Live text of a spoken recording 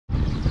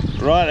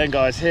Right then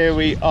guys, here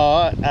we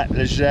are at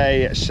Les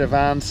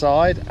Gets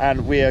side,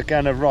 and we are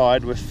going to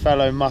ride with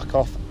fellow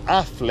muck-off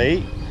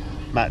athlete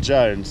Matt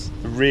Jones,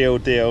 the real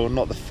deal,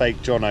 not the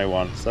fake Jono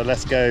one. So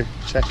let's go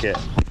check it.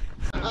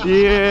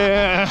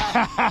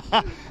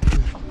 Yeah!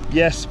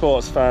 Yes,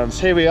 sports fans,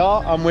 here we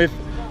are. I'm with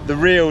the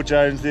real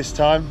Jones this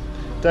time.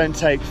 Don't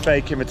take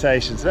fake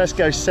imitations. Let's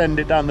go send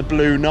it down the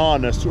Blue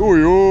Nana.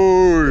 Oi,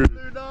 oi!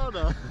 Blue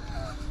Nana?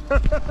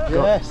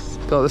 Yes.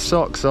 Got the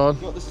socks on.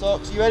 Got the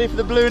socks. You ready for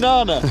the Blue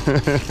Nana?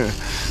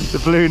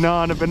 The Blue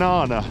Nana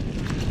banana.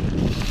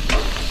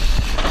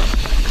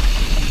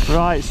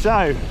 Right,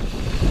 so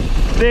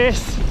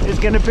this is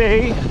going to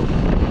be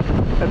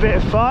a bit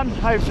of fun.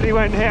 Hopefully we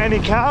won't hit any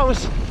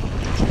cows.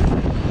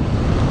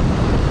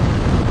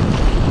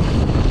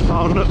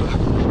 Oh no.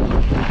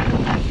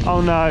 Oh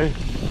no.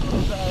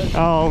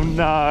 Oh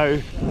no.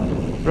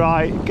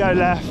 Right, go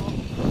left.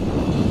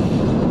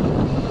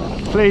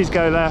 Please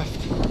go left.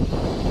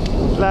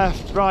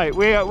 Left, right,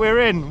 we're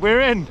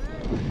in.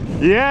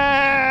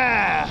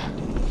 Yeah!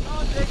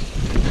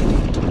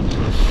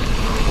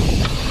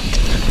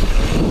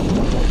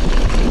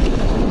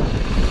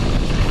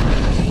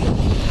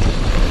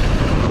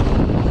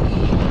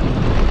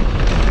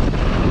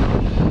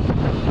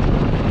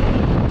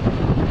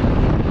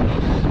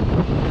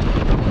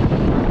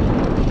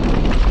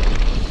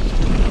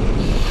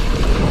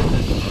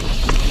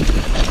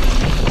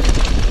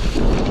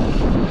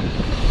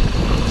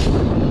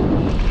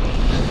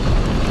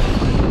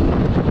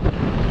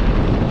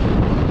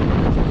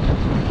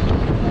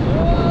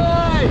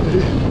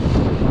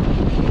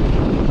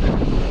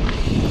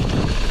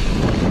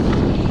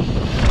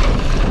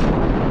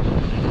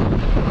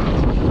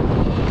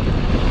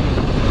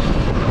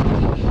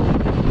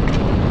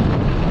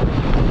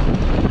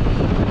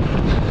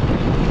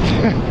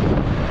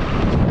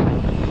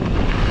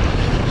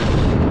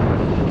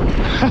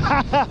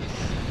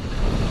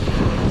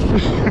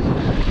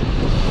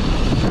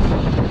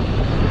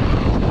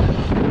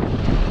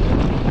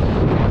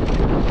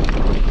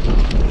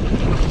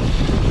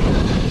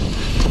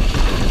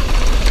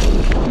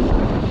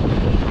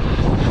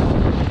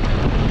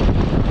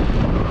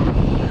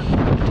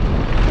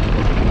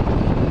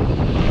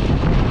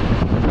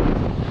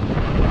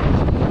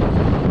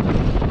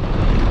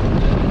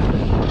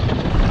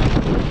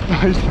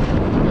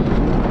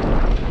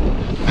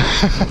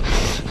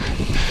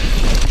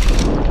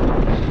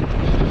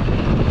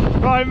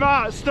 Right,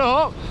 Matt,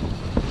 stop.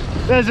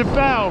 There's a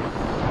bell.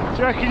 Do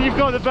you reckon you've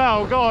got the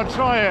bell? Go on,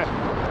 try it.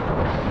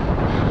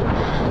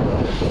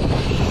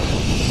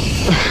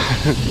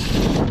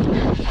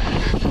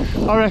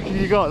 I reckon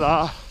you got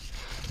that.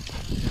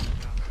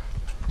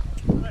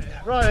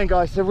 Right then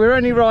guys, so we're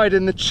only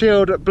riding the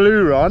chilled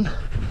blue run.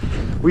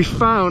 We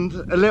found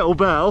a little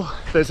bell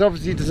that's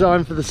obviously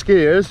designed for the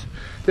skiers.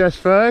 Yes,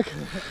 Ferg.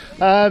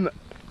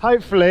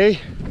 Hopefully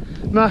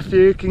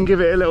Matthew can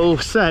give it a little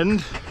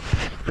send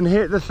and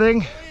hit the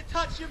thing.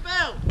 Touch your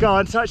bell. Go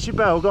on, touch your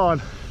bell, go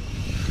on.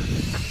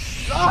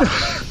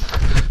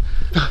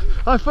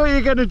 I thought you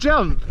were going to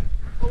jump.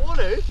 I want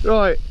to.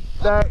 Right,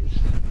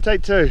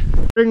 take two.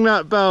 Ring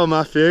that bell,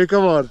 Matthew,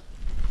 come on.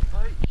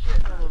 Oh,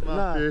 shit, come on,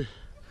 Matthew.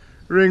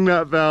 Ring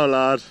that bell,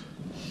 lad.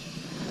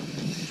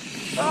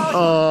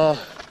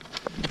 Oh.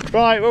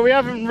 Right, well we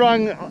haven't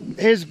rung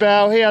his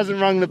bell, he hasn't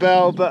rung the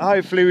bell, but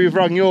hopefully we've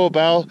rung your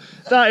bell.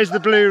 That is the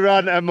blue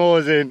run at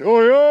Moorsing.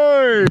 Oi,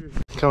 oi!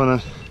 Come on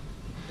then.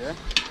 Yeah.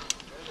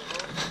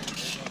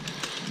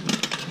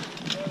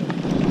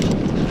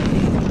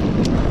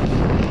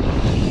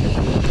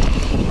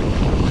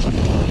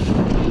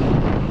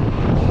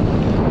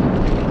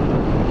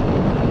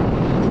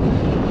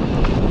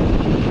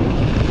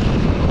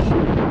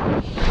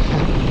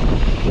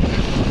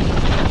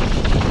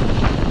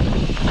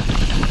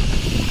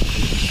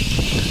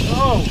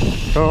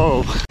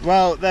 Oh,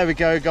 well there we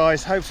go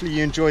guys, hopefully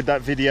you enjoyed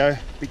that video.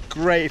 Be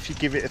great if you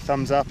give it a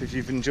thumbs up if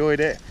you've enjoyed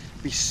it.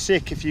 Be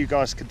sick if you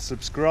guys could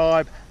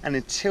subscribe, and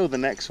until the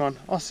next one,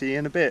 I'll see you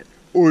in a bit.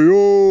 Oi,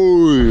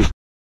 oi!